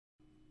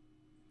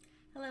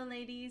Hello,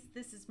 ladies.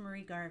 This is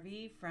Marie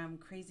Garvey from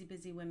Crazy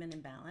Busy Women in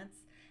Balance,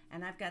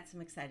 and I've got some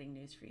exciting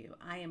news for you.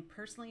 I am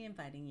personally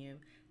inviting you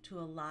to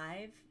a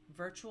live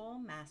virtual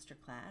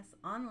masterclass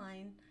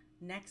online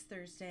next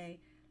Thursday,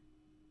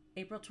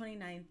 April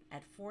 29th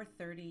at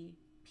 4:30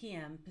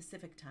 p.m.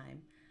 Pacific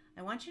time.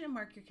 I want you to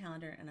mark your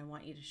calendar and I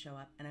want you to show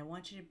up and I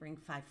want you to bring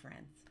 5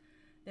 friends.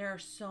 There are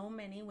so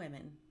many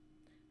women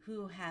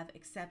who have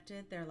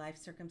accepted their life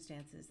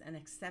circumstances and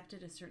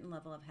accepted a certain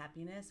level of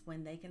happiness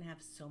when they can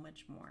have so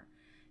much more.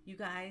 You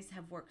guys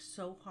have worked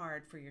so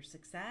hard for your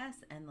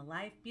success and the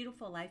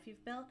beautiful life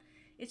you've built.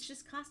 It's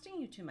just costing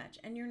you too much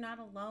and you're not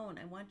alone.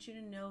 I want you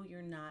to know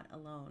you're not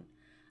alone.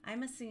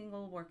 I'm a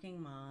single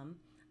working mom.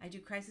 I do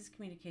crisis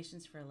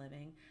communications for a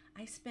living.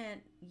 I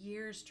spent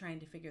years trying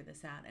to figure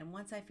this out. And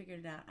once I figured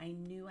it out, I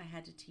knew I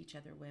had to teach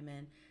other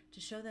women to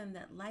show them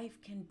that life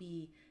can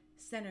be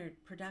centered,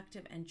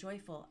 productive, and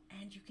joyful,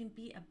 and you can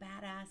be a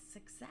badass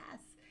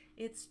success.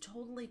 It's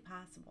totally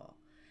possible.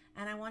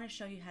 And I want to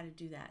show you how to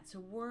do that. So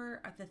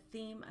the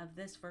theme of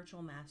this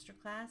virtual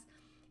masterclass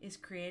is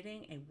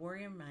creating a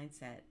warrior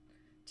mindset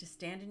to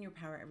stand in your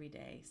power every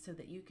day so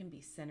that you can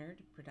be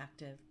centered,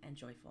 productive, and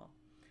joyful.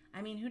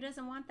 I mean, who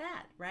doesn't want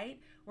that, right?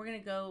 We're going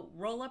to go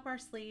roll up our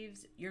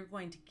sleeves. You're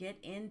going to get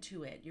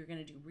into it. You're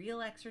going to do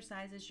real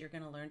exercises. You're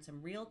going to learn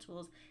some real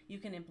tools you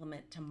can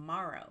implement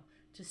tomorrow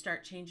to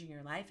start changing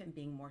your life and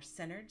being more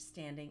centered,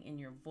 standing in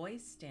your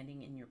voice,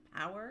 standing in your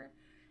power,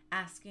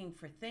 asking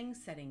for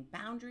things, setting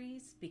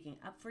boundaries, speaking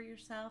up for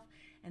yourself,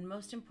 and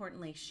most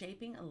importantly,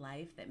 shaping a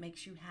life that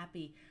makes you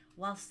happy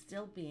while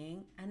still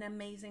being an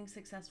amazing,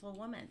 successful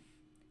woman.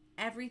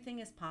 Everything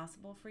is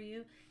possible for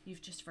you.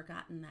 You've just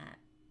forgotten that.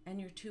 And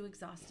you're too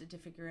exhausted to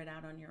figure it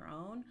out on your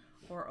own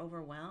or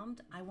overwhelmed.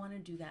 I want to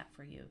do that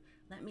for you.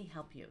 Let me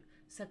help you.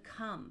 So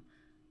come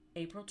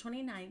April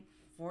 29th,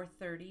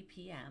 4:30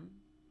 p.m.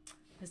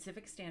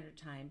 Pacific Standard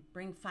Time.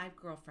 Bring 5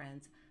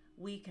 girlfriends.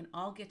 We can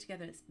all get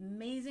together. It's an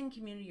amazing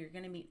community. You're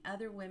going to meet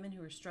other women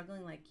who are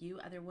struggling like you,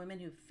 other women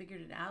who've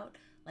figured it out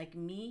like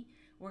me.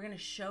 We're going to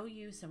show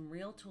you some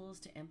real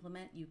tools to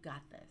implement. You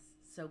got this.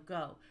 So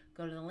go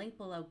to the link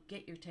below,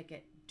 get your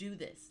ticket, do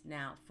this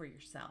now for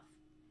yourself.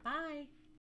 Bye.